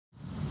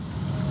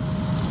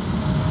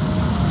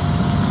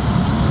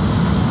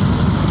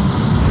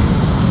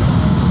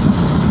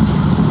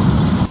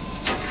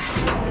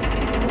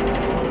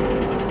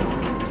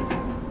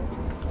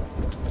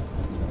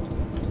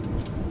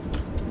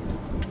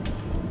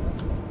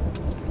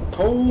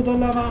Pull the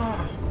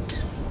lever!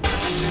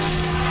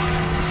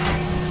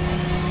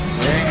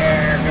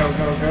 Yeah, go,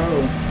 go, go!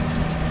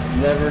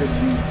 Levers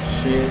and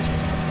shit.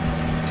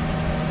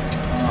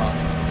 Off.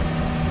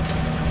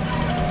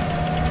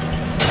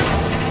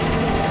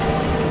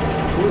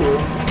 Cool.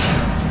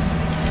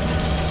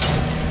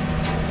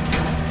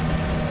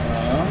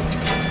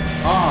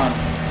 On.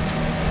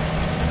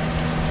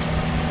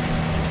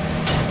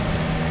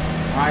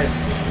 I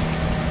see.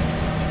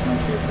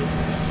 Let's see what this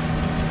is.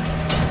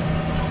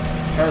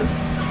 Turn.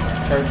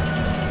 Turn.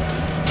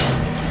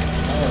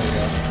 There we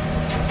go.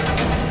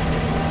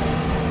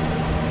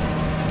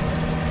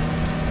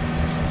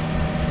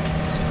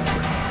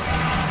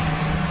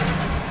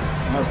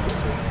 That was pretty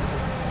cool.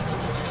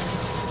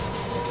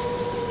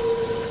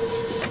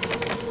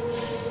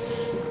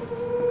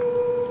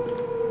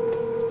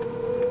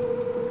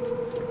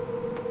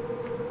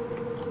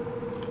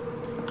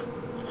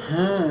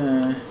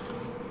 Huh.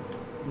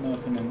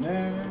 Nothing in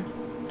there.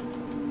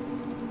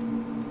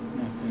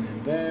 Nothing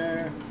in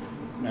there.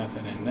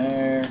 Nothing in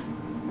there.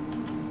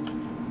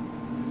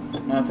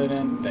 Nothing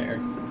in there.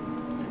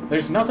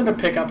 There's nothing to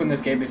pick up in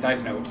this game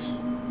besides notes.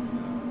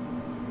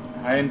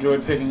 I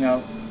enjoyed picking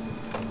up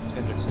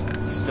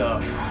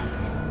stuff.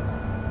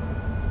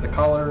 The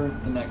collar,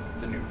 the neck,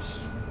 the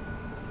noose.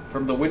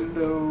 From the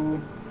window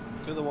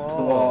to the wall.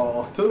 The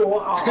wall. To the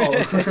wall!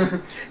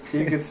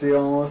 You could see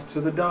almost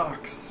to the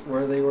docks,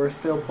 where they were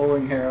still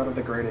pulling hair out of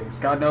the gratings.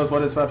 God knows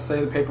what it's about to say.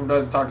 The paper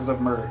does talk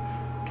of murder.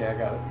 Okay, I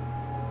got it.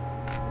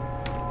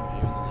 Are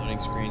you on the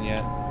loading screen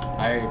yet?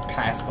 I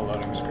passed the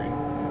loading screen.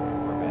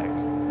 We're back.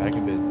 Back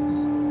in business.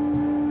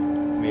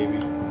 Maybe.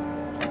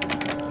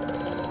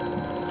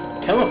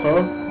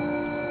 Telephone?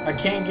 I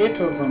can't get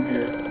to it from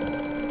here.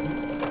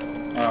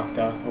 Oh,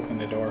 duh. Open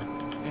the door.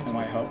 That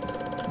might help.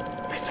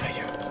 I saw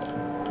you.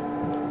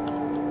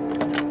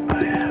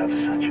 I have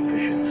such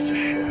visions to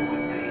share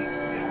with thee.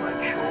 In my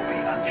jaw be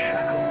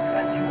unshackled,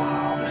 and you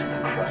harvest the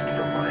crust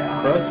from my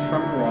eyes. Crust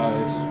from your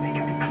eyes. Make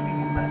me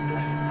clean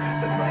madness,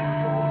 that my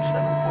thoughts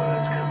and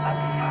words can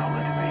unfoul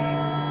it be.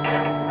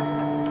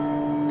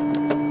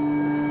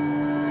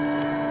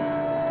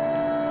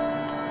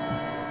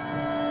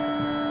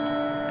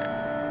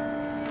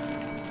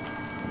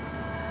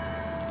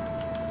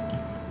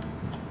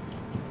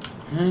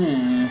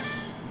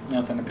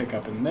 Nothing to pick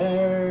up in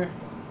there.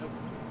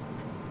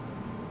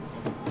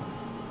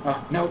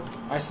 Oh, no,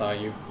 I saw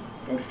you.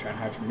 Don't you try and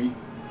hide from me.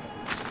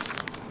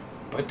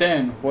 But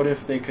then, what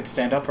if they could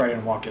stand upright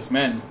and walk as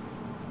men?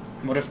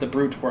 What if the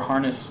brute were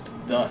harnessed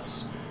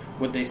thus?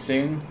 Would they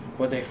sing?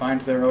 Would they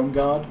find their own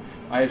god?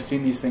 I have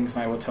seen these things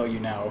and I will tell you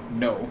now,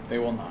 no, they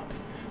will not.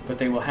 But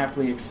they will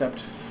happily accept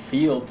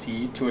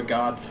fealty to a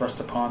god thrust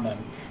upon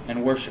them,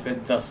 and worship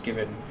it thus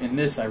given. In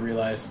this, I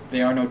realize,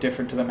 they are no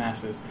different to the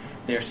masses.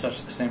 They are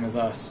such the same as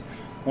us.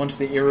 Once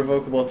the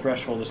irrevocable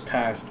threshold is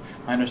passed,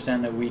 I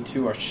understand that we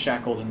too are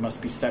shackled and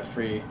must be set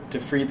free. To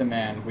free the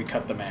man, we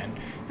cut the man.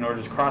 In order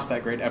to cross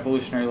that great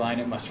evolutionary line,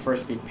 it must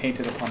first be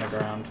painted upon the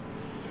ground.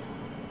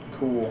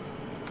 Cool.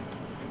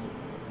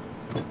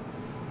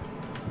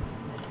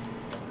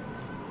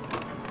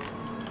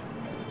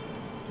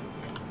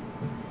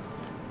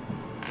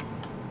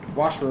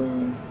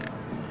 Washroom.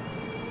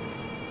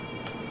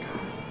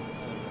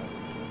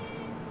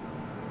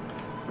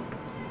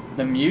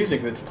 The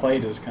music that's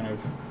played is kind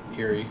of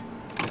eerie. Yeah,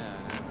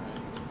 I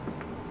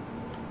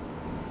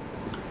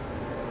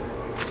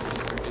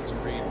know,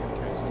 right?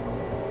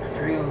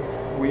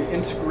 We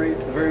integrate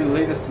the very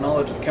latest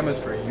knowledge of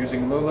chemistry,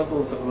 using low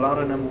levels of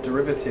laudanum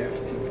derivative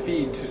in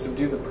feed to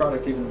subdue the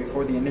product even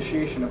before the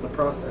initiation of the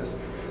process.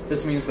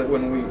 This means that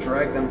when we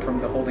drag them from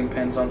the holding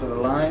pens onto the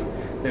line,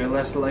 they are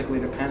less likely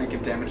to panic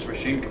and damage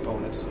machine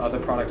components, other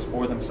products,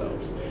 or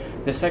themselves.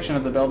 This section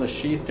of the belt is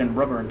sheathed in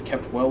rubber and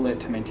kept well lit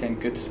to maintain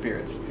good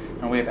spirits,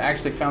 and we have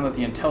actually found that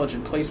the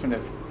intelligent placement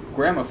of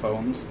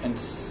gramophones and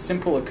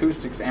simple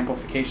acoustics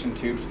amplification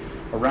tubes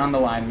around the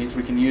line means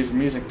we can use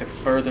music to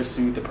further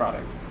soothe the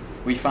product.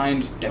 We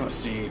find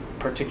Debussy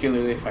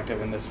particularly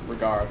effective in this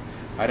regard.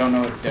 I don't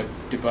know what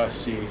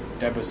Debussy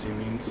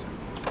means.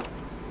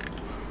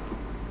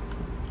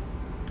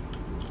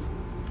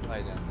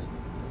 Lie down then.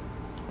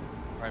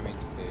 Or I mean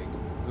pig.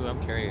 Ooh, I'm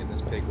carrying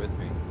this pig with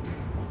me.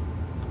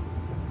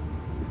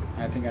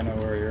 I think I know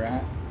where you're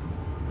at.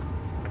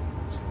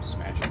 Just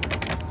smashing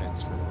against the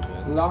fence for a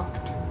little bit.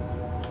 Locked.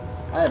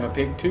 I have a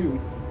pig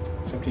too,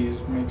 except he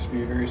makes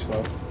me very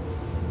slow.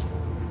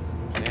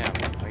 Damn,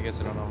 I guess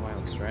I don't know my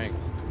own strength.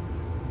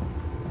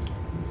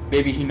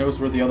 Maybe he knows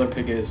where the other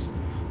pig is.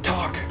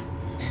 Talk!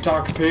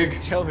 Talk,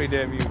 pig! Tell me,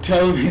 damn you.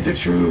 Tell me the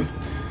truth!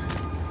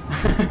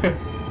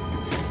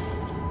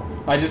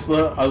 I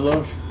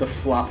love the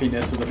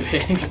floppiness of the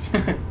pigs.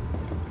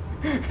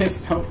 It's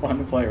so fun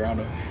to play around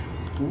with.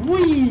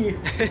 Whee!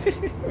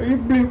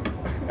 Bloop!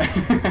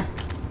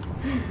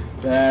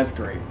 That's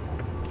great.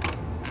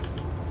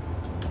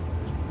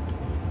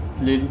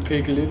 Little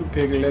pig,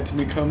 let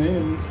me come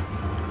in.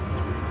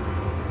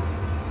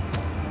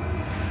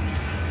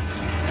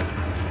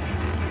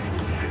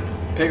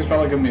 Pig's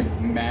probably gonna be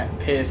getting mad,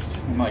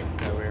 pissed, and like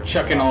we're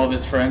chucking all of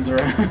his friends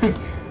around.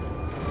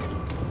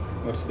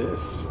 What's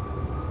this?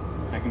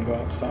 I can go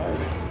outside.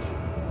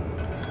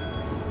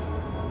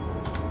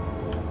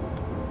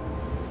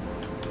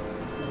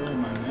 Where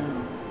am I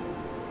now?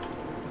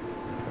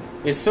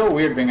 It's so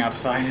weird being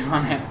outside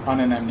on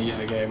an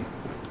Amnesia game.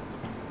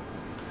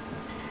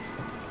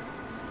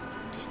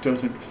 Just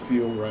doesn't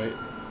feel right.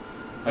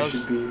 I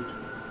should be.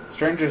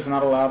 Strangers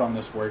not allowed on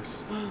this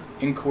works.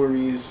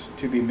 Inquiries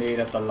to be made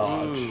at the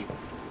lodge. Ooh.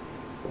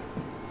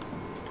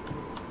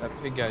 That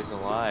pig guy's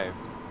alive.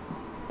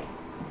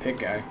 Pig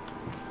guy.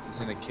 He's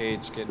in a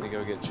cage getting to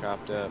go get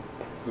chopped up.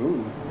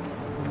 Ooh.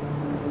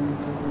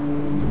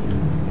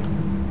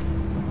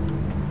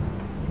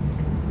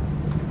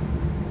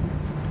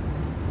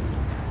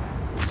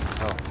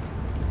 Oh.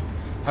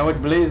 How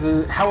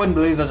in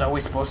blazes are we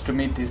supposed to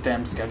meet these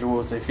damn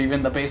schedules if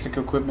even the basic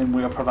equipment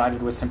we are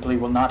provided with simply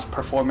will not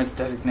perform its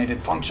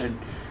designated function?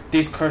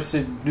 These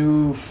cursed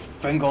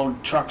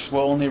new-fangled trucks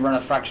will only run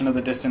a fraction of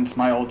the distance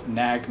my old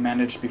nag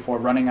managed before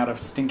running out of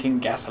stinking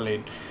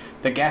gasoline.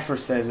 The gaffer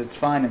says it's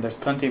fine and there's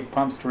plenty of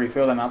pumps to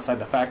refill them outside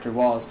the factory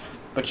walls,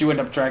 but you end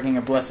up dragging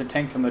a blessed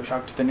tank from the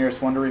truck to the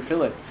nearest one to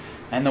refill it.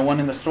 And the one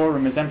in the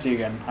storeroom is empty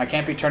again. I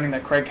can't be turning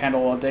that crank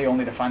handle all day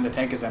only to find the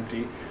tank is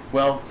empty.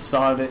 Well,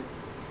 sod it,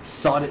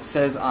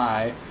 says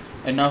I.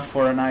 Enough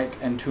for a night,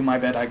 and to my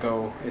bed I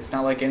go. It's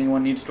not like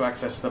anyone needs to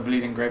access the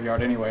bleeding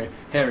graveyard anyway.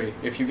 Harry,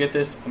 if you get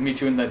this, I'll meet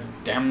you in the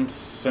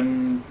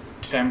Damson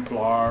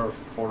Templar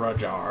for a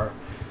jar.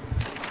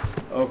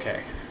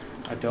 Okay.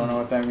 I don't know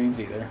what that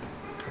means either.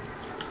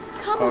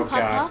 Come on,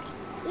 Papa.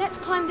 Let's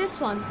climb this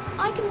one.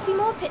 I can see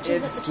more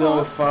pictures at the top. It's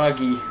so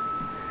foggy.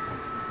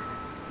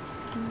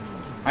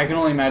 I can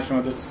only imagine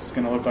what this is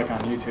going to look like on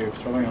YouTube.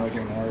 It's probably going to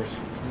look even worse.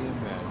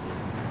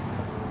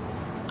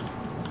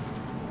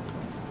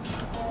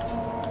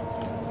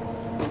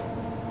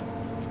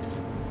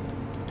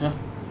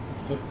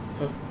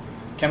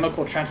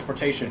 Chemical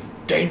transportation.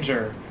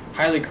 Danger.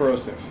 Highly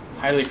corrosive.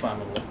 Highly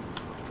flammable.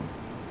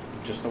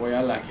 Just the way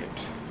I like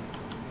it.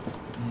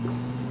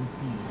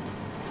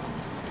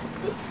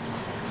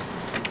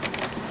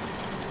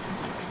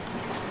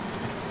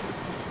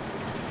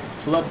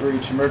 Flood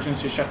breach.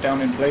 Emergency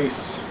shutdown in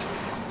place.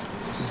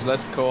 This is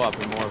less co-op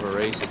and more of a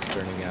race it's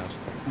turning out.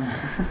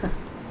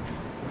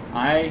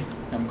 I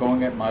am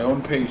going at my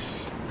own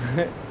pace.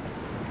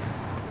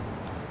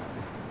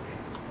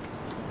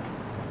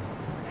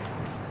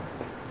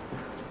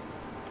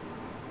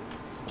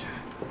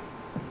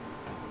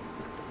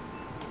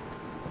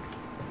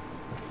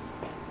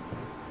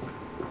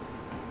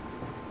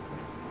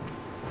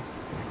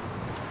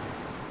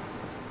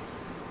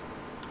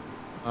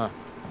 Huh.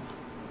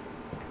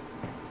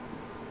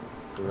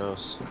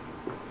 Gross.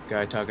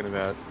 Guy talking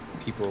about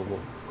people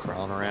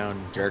crawling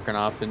around, jerking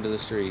off into the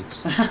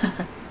streets.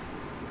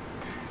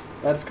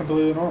 That's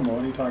completely normal.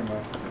 What are you talking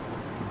about?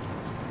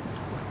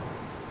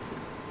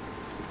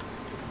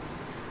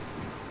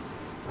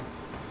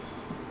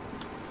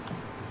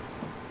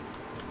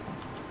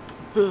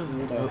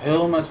 Where the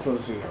hell am I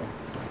supposed to go?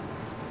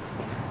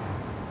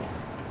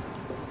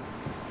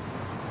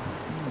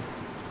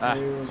 Ah.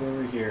 It was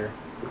over here.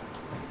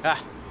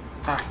 Ah.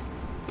 Ah.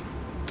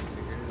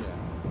 Figured it out.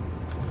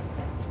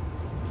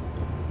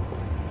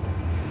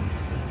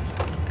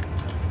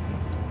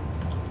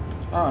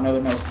 Oh,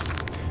 another note.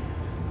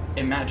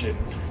 Imagine.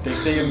 They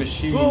say a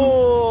machine...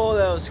 Oh,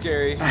 that was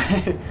scary.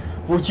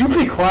 Would you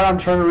be quiet? I'm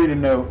trying to read a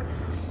note.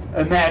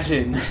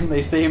 Imagine.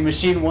 They say a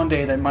machine one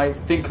day that might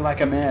think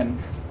like a man,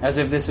 as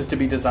if this is to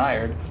be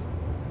desired.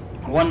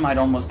 One might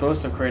almost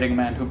boast of creating a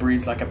man who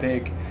breathes like a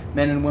pig.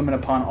 Men and women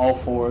upon all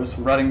fours,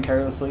 running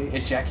carelessly,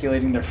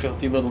 ejaculating their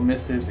filthy little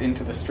missives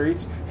into the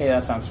streets. Hey,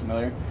 that sounds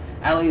familiar.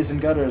 Alleys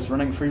and gutters,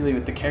 running freely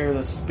with the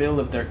careless spill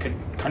of their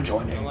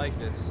conjoinings. I like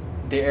this.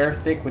 The air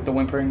thick with the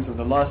whimperings of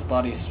the lust,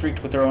 bodies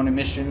streaked with their own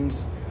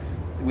emissions.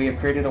 We have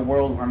created a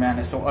world where man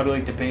is so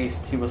utterly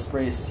debased he will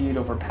spray his seed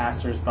over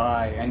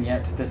passers-by, and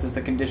yet this is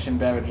the condition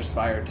Babbage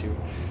aspired to.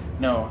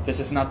 No, this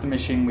is not the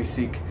machine we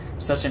seek.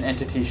 Such an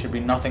entity should be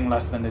nothing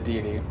less than a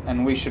deity,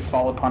 and we should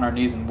fall upon our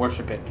knees and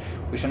worship it.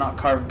 We shall not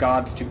carve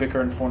gods to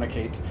bicker and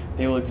fornicate.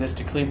 They will exist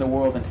to clean the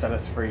world and set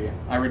us free.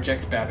 I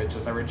reject Babbage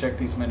as I reject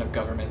these men of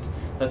government.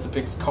 Let the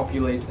pigs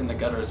copulate in the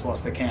gutters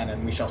whilst they can,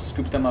 and we shall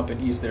scoop them up and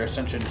ease their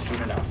ascension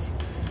soon enough.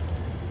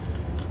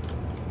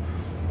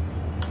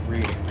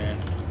 Reading, man.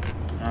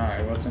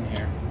 Alright, what's in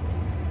here?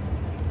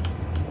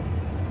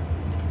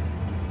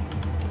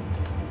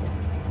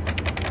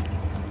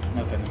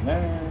 Nothing in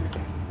there.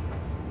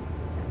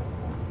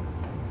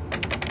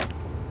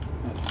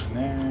 Nothing in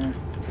there.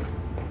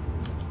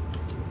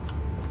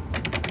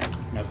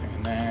 Nothing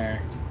in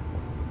there.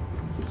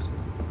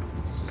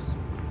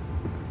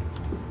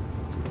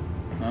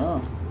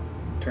 Oh.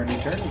 Turny,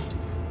 turny.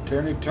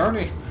 Turny,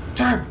 turny.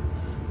 Turn!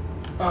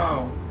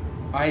 Oh.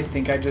 I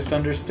think I just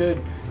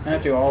understood. I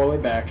have to go all the way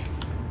back.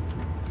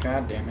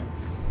 God damn it.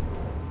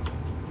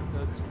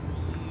 That's for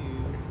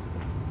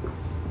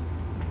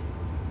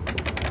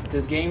you.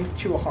 This game's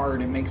too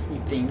hard. It makes me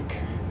think.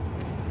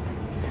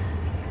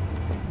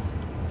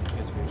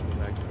 Gets me to go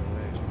back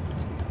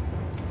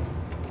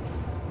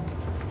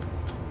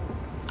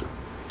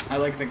I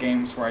like the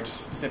games where I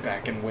just sit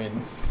back and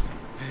win.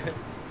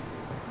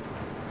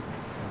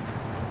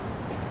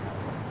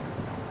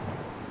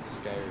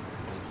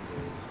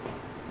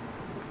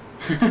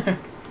 Skyrim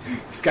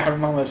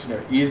Skyrim on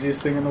Legendary.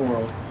 Easiest thing in the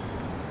world.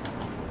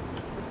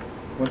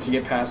 Once you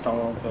get past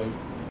all of the